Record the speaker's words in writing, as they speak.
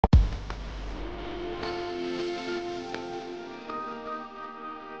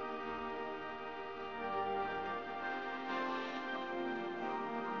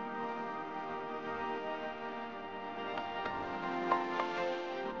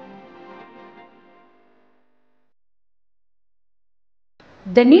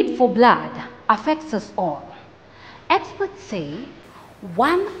The need for blood affects us all. Experts say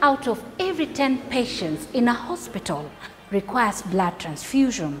 1 out of every 10 patients in a hospital requires blood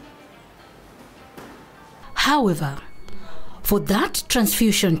transfusion. However, for that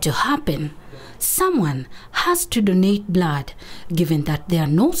transfusion to happen, someone has to donate blood, given that there are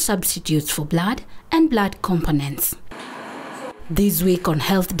no substitutes for blood and blood components. This week on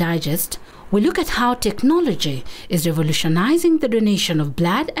Health Digest, we look at how technology is revolutionizing the donation of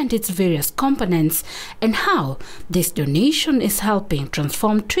blood and its various components, and how this donation is helping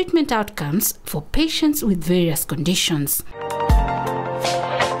transform treatment outcomes for patients with various conditions.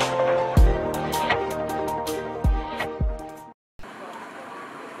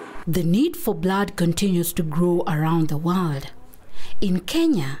 The need for blood continues to grow around the world. In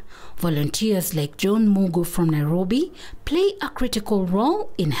Kenya, volunteers like John Mugo from Nairobi play a critical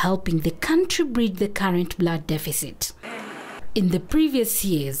role in helping the country bridge the current blood deficit. In the previous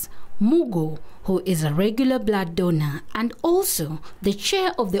years, Mugo, who is a regular blood donor and also the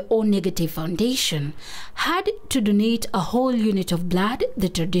chair of the O-Negative Foundation, had to donate a whole unit of blood the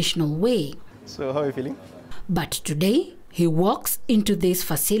traditional way. So how are you feeling? But today, he walks into this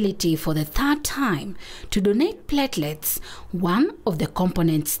facility for the 3rd time to donate platelets, one of the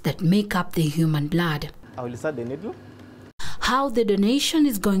components that make up the human blood. I will start the needle. How the donation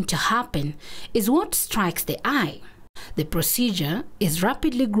is going to happen is what strikes the eye. The procedure is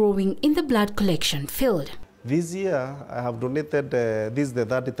rapidly growing in the blood collection field. This year I have donated, this is the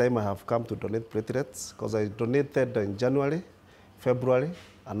 3rd time I have come to donate platelets, because I donated in January, February,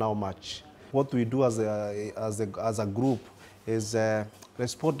 and now March. What we do as a group is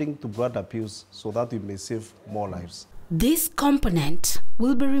responding to blood abuse so that we may save more lives. This component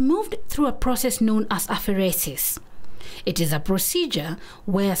will be removed through a process known as apheresis. It is a procedure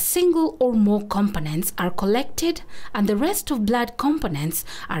where single or more components are collected and the rest of blood components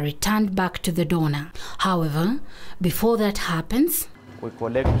are returned back to the donor. However, before that happens, we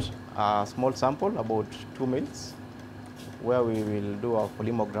collect a small sample, about 2 ml, where we will do a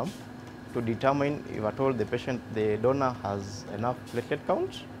polymogram to determine if at all the donor has enough platelet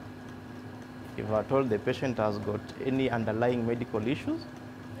count, if at all the patient has got any underlying medical issues,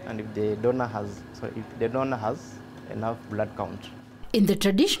 and if the donor has enough blood count. In the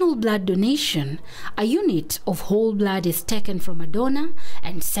traditional blood donation, a unit of whole blood is taken from a donor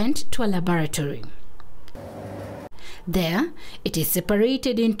and sent to a laboratory. There, it is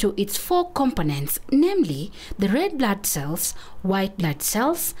separated into its 4 components, namely the red blood cells, white blood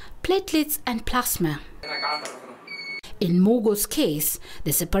cells, platelets, and plasma. In Mugo's case,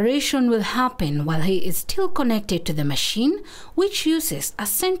 the separation will happen while he is still connected to the machine, which uses a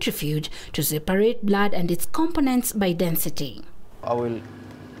centrifuge to separate blood and its components by density. I will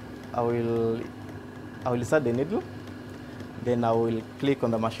start the needle, then I will click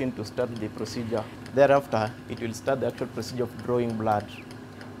on the machine to start the procedure. Thereafter, it will start the actual procedure of drawing blood.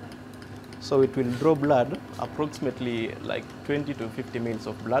 So it will draw blood, approximately like 20 to 50 ml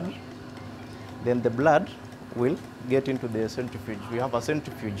of blood. Then the blood will get into the centrifuge. We have a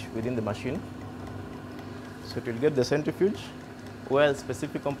centrifuge within the machine. So it will get the centrifuge where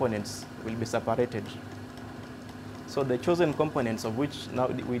specific components will be separated. So the chosen components, of which now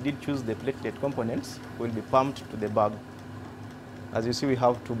we did choose the platelet components, will be pumped to the bag. As you see, we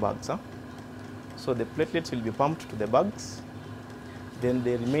have 2 bags. So the platelets will be pumped to the bags. Then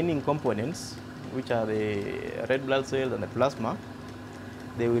the remaining components, which are the red blood cells and the plasma,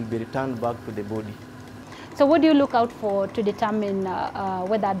 they will be returned back to the body. So what do you look out for to determine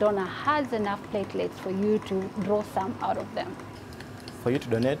whether a donor has enough platelets for you to draw some out of them? For you to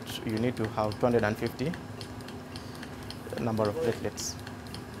donate, you need to have 250 number of platelets.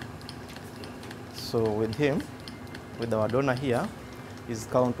 So with our donor here, his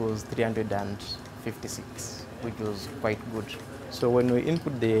count was 356, which was quite good. So when we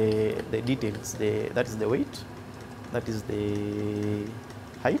input the details, that is the weight, that is the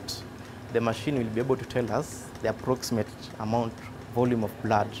height, the machine will be able to tell us the approximate volume of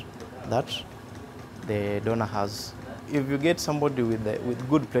blood that the donor has. If you get somebody with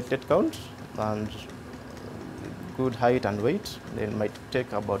good platelet count and good height and weight, then it might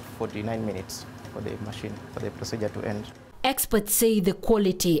take about 49 minutes for the procedure to end. Experts say the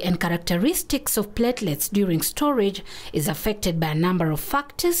quality and characteristics of platelets during storage is affected by a number of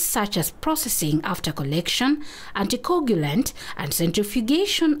factors such as processing after collection, anticoagulant, and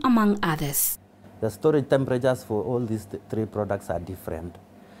centrifugation, among others. The storage temperatures for all these 3 products are different.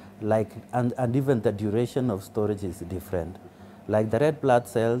 And even the duration of storage is different. Like the red blood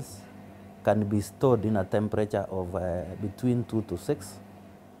cells can be stored in a temperature of between 2 to 6.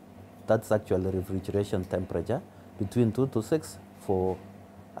 That's actually refrigeration temperature. Between 2 to 6 for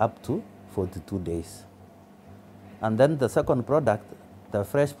up to 42 days. And then the second product, the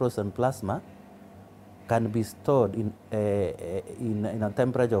fresh frozen plasma, can be stored in a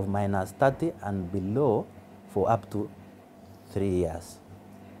temperature of -30 and below for up to 3 years.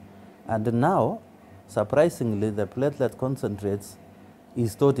 And now, surprisingly, the platelet concentrates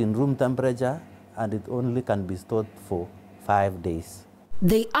is stored in room temperature, and it only can be stored for 5 days.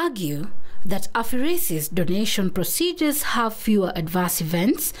 They argue that apheresis donation procedures have fewer adverse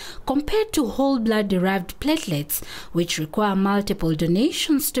events compared to whole blood-derived platelets, which require multiple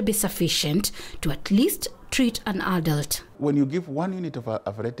donations to be sufficient to at least treat an adult. When you give 1 unit of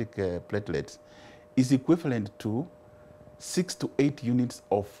apheretic platelets, is equivalent to 6 to 8 units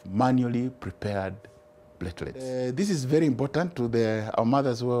of manually prepared platelets. This is very important to our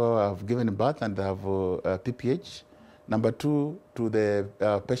mothers who have given birth and have PPH. Number 2, to the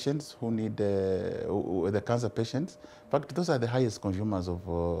patients who need, the cancer patients. In fact, those are the highest consumers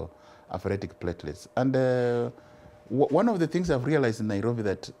of apheretic platelets. And one of the things I've realized in Nairobi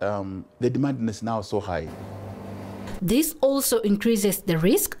that the demand is now so high. This also increases the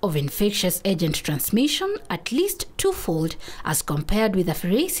risk of infectious agent transmission at least twofold as compared with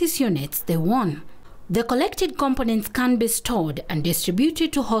apheresis units they won. The collected components can be stored and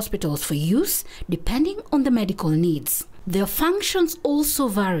distributed to hospitals for use depending on the medical needs. Their functions also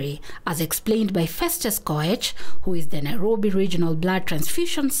vary, as explained by Festus Koech, who is the Nairobi Regional Blood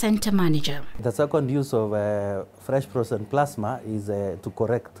Transfusion Center Manager. The second use of fresh frozen plasma is to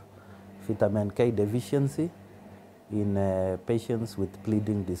correct vitamin K deficiency in patients with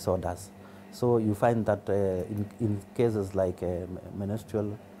bleeding disorders. So you find that in cases like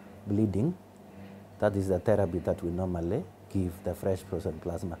menstrual bleeding, that is the therapy that we normally give, the fresh frozen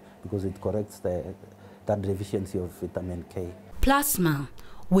plasma, because it corrects that deficiency of vitamin K. Plasma,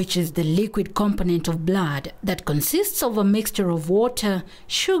 which is the liquid component of blood that consists of a mixture of water,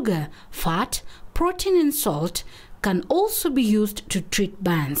 sugar, fat, protein and salt, can also be used to treat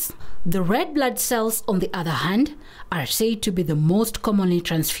burns. The red blood cells, on the other hand, are said to be the most commonly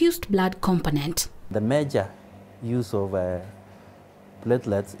transfused blood component. The major use of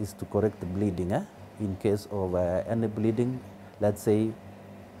platelets is to correct the bleeding. In case of any bleeding, let's say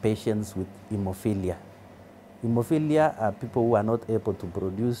patients with hemophilia. Hemophilia are people who are not able to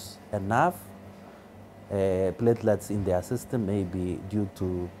produce enough platelets in their system, maybe due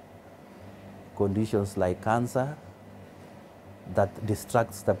to conditions like cancer that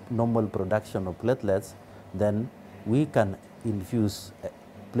distracts the normal production of platelets. Then we can infuse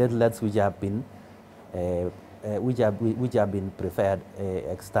platelets which have been prepared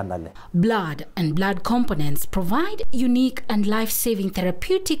externally. Blood and blood components provide unique and life-saving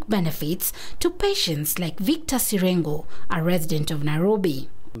therapeutic benefits to patients like Victor Sirengo, a resident of Nairobi.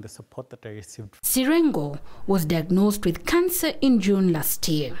 The support that I received. Sirengo was diagnosed with cancer in June last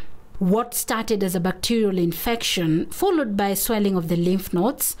year. What started as a bacterial infection, followed by swelling of the lymph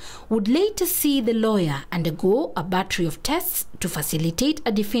nodes, would later see the lawyer undergo a battery of tests to facilitate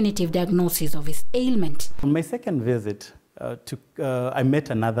a definitive diagnosis of his ailment. On my second visit, I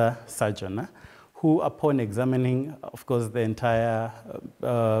met another surgeon who, upon examining, of course, the entire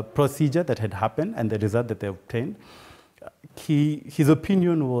procedure that had happened and the result that they obtained, his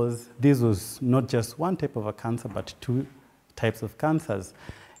opinion was this was not just one type of a cancer, but 2 types of cancers.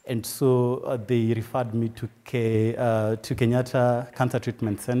 And so they referred me to Kenyatta Cancer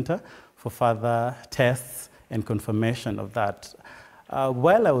Treatment Center for further tests and confirmation of that.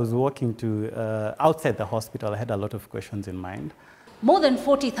 While I was walking outside the hospital, I had a lot of questions in mind. More than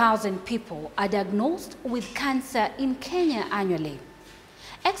 40,000 people are diagnosed with cancer in Kenya annually.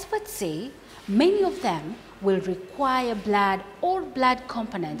 Experts say many of them will require blood or blood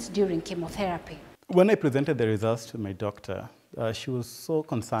components during chemotherapy. When I presented the results to my doctor, she was so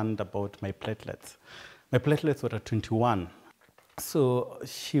concerned about my platelets. My platelets were at 21. So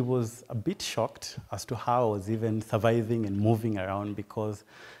she was a bit shocked as to how I was even surviving and moving around, because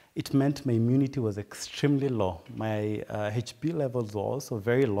it meant my immunity was extremely low. My HB levels were also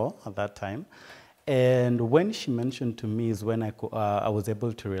very low at that time. And when she mentioned to me is when I was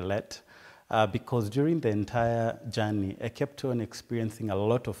able to relate, because during the entire journey, I kept on experiencing a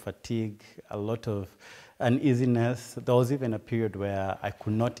lot of fatigue, a lot of uneasiness. There was even a period where I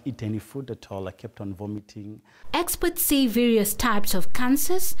could not eat any food at all. I kept on vomiting. Experts say various types of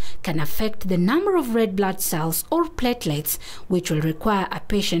cancers can affect the number of red blood cells or platelets, which will require a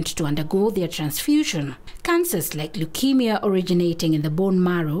patient to undergo their transfusion. Cancers like leukemia originating in the bone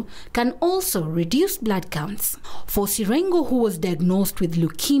marrow can also reduce blood counts. For Sirengo, who was diagnosed with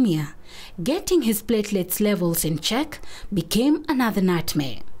leukemia, getting his platelets levels in check became another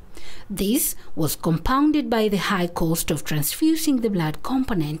nightmare. This was compounded by the high cost of transfusing the blood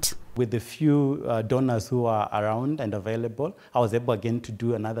component. With the few donors who are around and available, I was able again to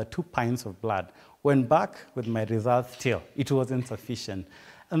do another 2 pints of blood. Went back with my results still. It wasn't sufficient.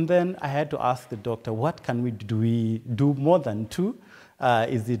 And then I had to ask the doctor, what can we do? We do more than 2?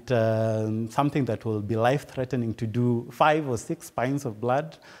 Is it something that will be life-threatening to do 5 or 6 pints of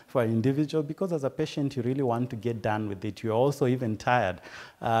blood for an individual? Because as a patient, you really want to get done with it. You're also even tired.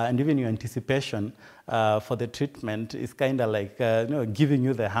 And even your anticipation for the treatment is kind of like giving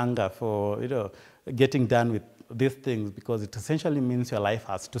you the hunger for getting done with these things, because it essentially means your life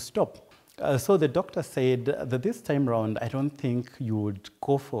has to stop. So the doctor said that this time around, I don't think you would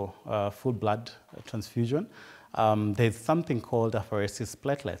go for full blood transfusion. There's something called apheresis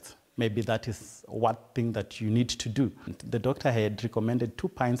platelets. Maybe that is one thing that you need to do. The doctor had recommended 2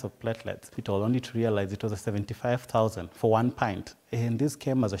 pints of platelets. It was only to realize it was a 75,000 for 1 pint. And this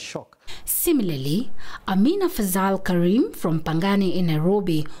came as a shock. Similarly, Amina Faki from Pangani in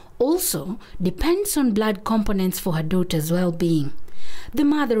Nairobi also depends on blood components for her daughter's well-being. The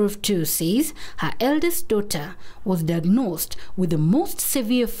mother of 2 says her eldest daughter was diagnosed with the most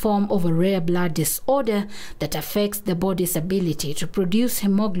severe form of a rare blood disorder that affects the body's ability to produce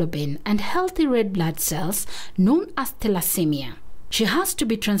hemoglobin and healthy red blood cells, known as thalassemia. She has to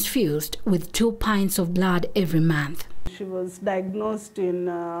be transfused with 2 pints of blood every month. She was diagnosed in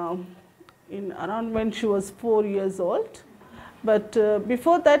around when she was 4 years old. But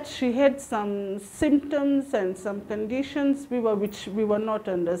before that, she had some symptoms and some conditions which we were not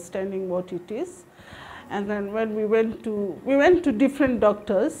understanding what it is. And then when we went to different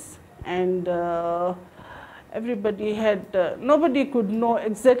doctors, and nobody could know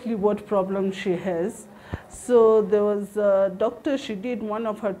exactly what problem she has. So there was a doctor. She did one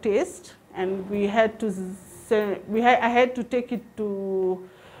of her tests, and I had to take it to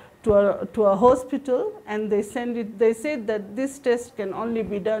a hospital, and they said that this test can only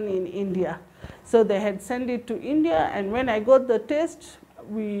be done in India. So they had sent it to India, and when I got the test,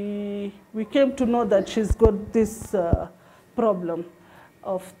 we came to know that she's got this problem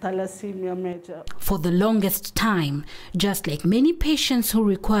of thalassemia major. For the longest time, just like many patients who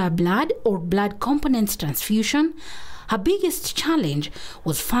require blood or blood components transfusion, her biggest challenge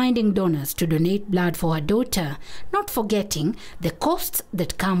was finding donors to donate blood for her daughter, not forgetting the costs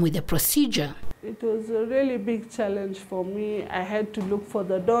that come with the procedure. It was a really big challenge for me. I had to look for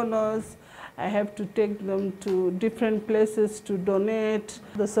the donors. I have to take them to different places to donate.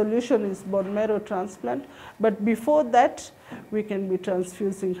 The solution is bone marrow transplant, but before that, we can be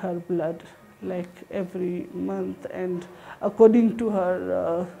transfusing her blood like every month, and according to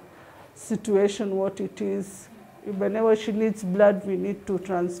her situation, what it is. Whenever she needs blood, we need to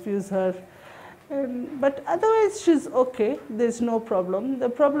transfuse her. But otherwise, she's okay. There's no problem. The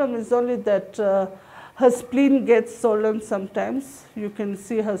problem is only that her spleen gets swollen sometimes. You can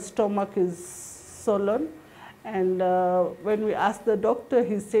see her stomach is swollen. And when we asked the doctor,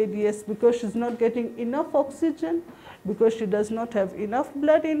 he said yes, because she's not getting enough oxygen, because she does not have enough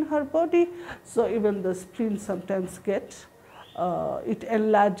blood in her body. So even the spleen sometimes it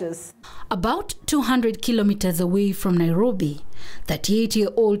enlarges. About 200 kilometers away from Nairobi,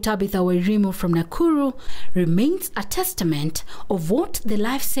 38-year-old Tabitha Wairimu from Nakuru remains a testament of what the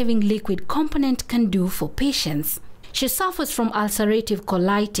life-saving liquid component can do for patients. She suffers from ulcerative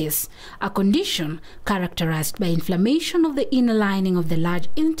colitis, a condition characterized by inflammation of the inner lining of the large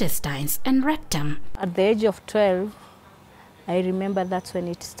intestines and rectum. At the age of 12, I remember that's when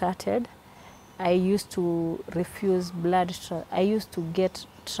it started. I used to refuse blood. I used to get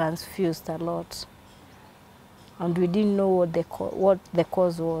transfused a lot, and we didn't know what the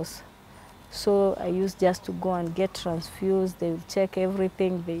cause was. So I used just to go and get transfused. They will check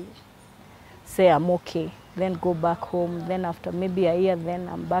everything. They say I'm okay. Then go back home. Then after maybe a year, then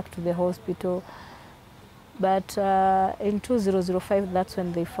I'm back to the hospital. But in 2005, that's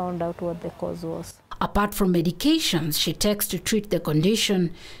when they found out what the cause was. Apart from medications she takes to treat the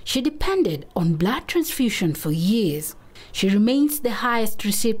condition, she depended on blood transfusion for years. She remains the highest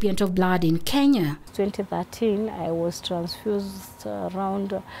recipient of blood in Kenya. 2013, I was transfused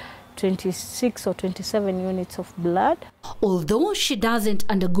around 26 or 27 units of blood. Although she doesn't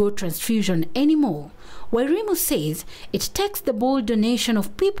undergo transfusion anymore, Wairimu says it takes the bold donation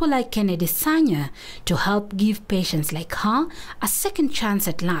of people like Kennedy Sanya to help give patients like her a second chance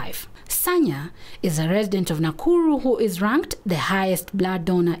at life. Sanya is a resident of Nakuru who is ranked the highest blood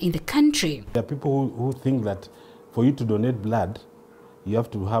donor in the country. There are people who think that for you to donate blood, they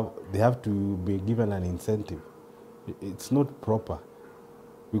have to be given an incentive. It's not proper,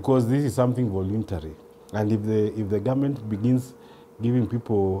 because this is something voluntary. And if the government begins giving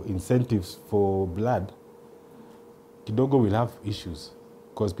people incentives for blood, kidogo will have issues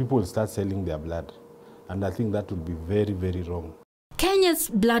because people will start selling their blood. And I think that would be very, very wrong. Kenya's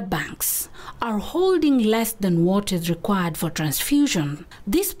blood banks are holding less than what is required for transfusion.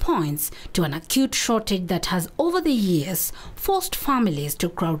 This points to an acute shortage that has over the years forced families to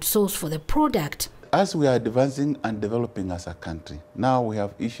crowdsource for the product. As we are advancing and developing as a country, now we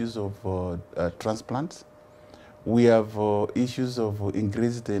have issues of transplants. We have issues of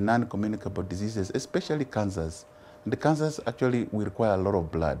increased non-communicable diseases, especially cancers. And the cancers actually will require a lot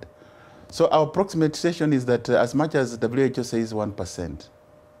of blood. So our approximation is that as much as WHO says 1%,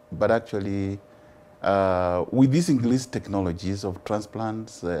 but actually with these increased technologies of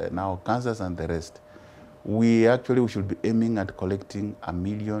transplants, now cancers and the rest, we should be aiming at collecting 1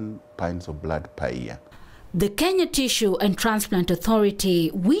 million pints of blood per year. The Kenya Tissue and Transplant Authority,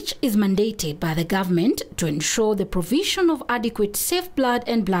 which is mandated by the government to ensure the provision of adequate safe blood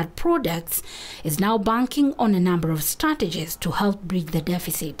and blood products, is now banking on a number of strategies to help bridge the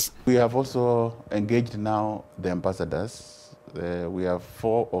deficit. We have also engaged now the ambassadors. We have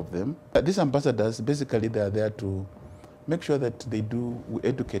 4 of them. These ambassadors, basically they are there to make sure that we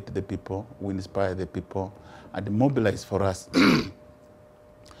educate the people, we inspire the people, and mobilize for us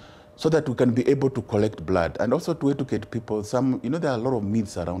so that we can be able to collect blood and also to educate people. There are a lot of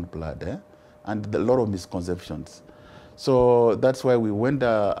myths around blood and a lot of misconceptions. So that's why we went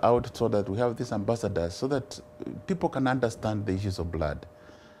out so that we have these ambassadors so that people can understand the issues of blood.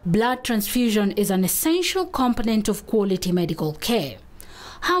 Blood transfusion is an essential component of quality medical care.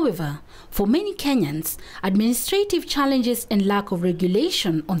 However, for many Kenyans, administrative challenges and lack of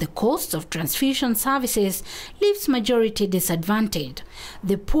regulation on the costs of transfusion services leaves majority disadvantaged.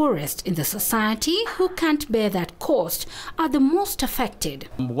 The poorest in the society who can't bear that cost are the most affected.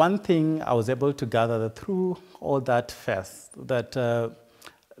 One thing I was able to gather that through all that first, that there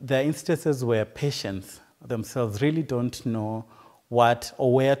are instances where patients themselves really don't know what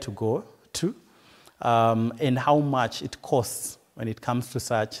or where to go to and how much it costs when it comes to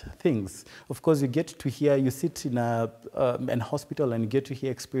such things. Of course, you sit in an hospital and you get to hear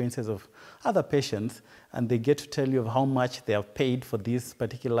experiences of other patients, and they get to tell you of how much they have paid for this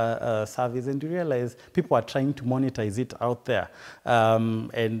particular service, and you realize people are trying to monetize it out there.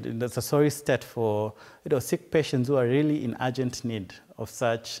 And it's a sorry state for sick patients who are really in urgent need of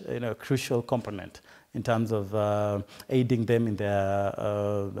such crucial component in terms of aiding them in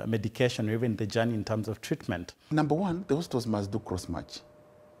their medication or even the journey in terms of treatment. Number 1, the hospitals must do cross-match.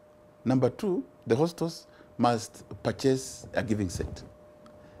 Number 2, the hospitals must purchase a giving set.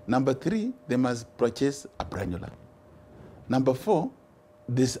 Number 3, they must purchase a pranula. Number 4,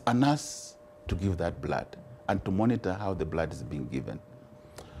 there's a nurse to give that blood and to monitor how the blood is being given.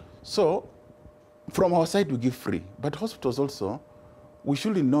 So from our side, we give free, but hospitals also, we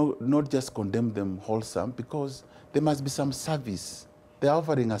should not just condemn them wholesome, because there must be some service. They're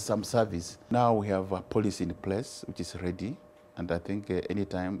offering us some service. Now we have a policy in place which is ready, and I think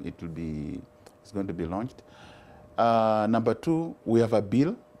anytime it's going to be launched. Number 2, we have a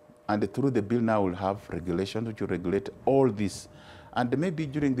bill, and through the bill now we'll have regulations which will regulate all this. And maybe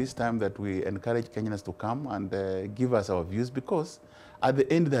during this time that we encourage Kenyans to come and give us our views, because at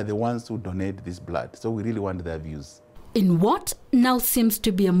the end they're the ones who donate this blood, so we really want their views. In what now seems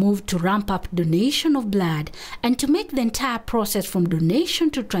to be a move to ramp up donation of blood and to make the entire process from donation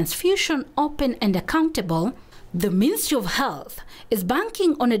to transfusion open and accountable, the Ministry of Health is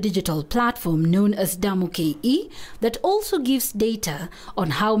banking on a digital platform known as Damu-KE that also gives data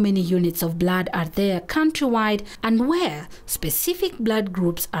on how many units of blood are there countrywide and where specific blood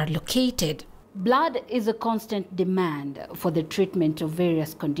groups are located. Blood is a constant demand for the treatment of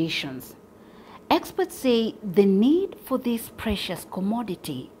various conditions. Experts say the need for this precious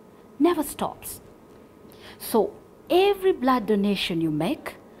commodity never stops. So every blood donation you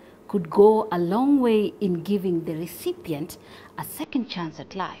make could go a long way in giving the recipient a second chance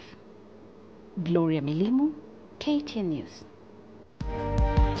at life. Gloria Milimu, KTN News.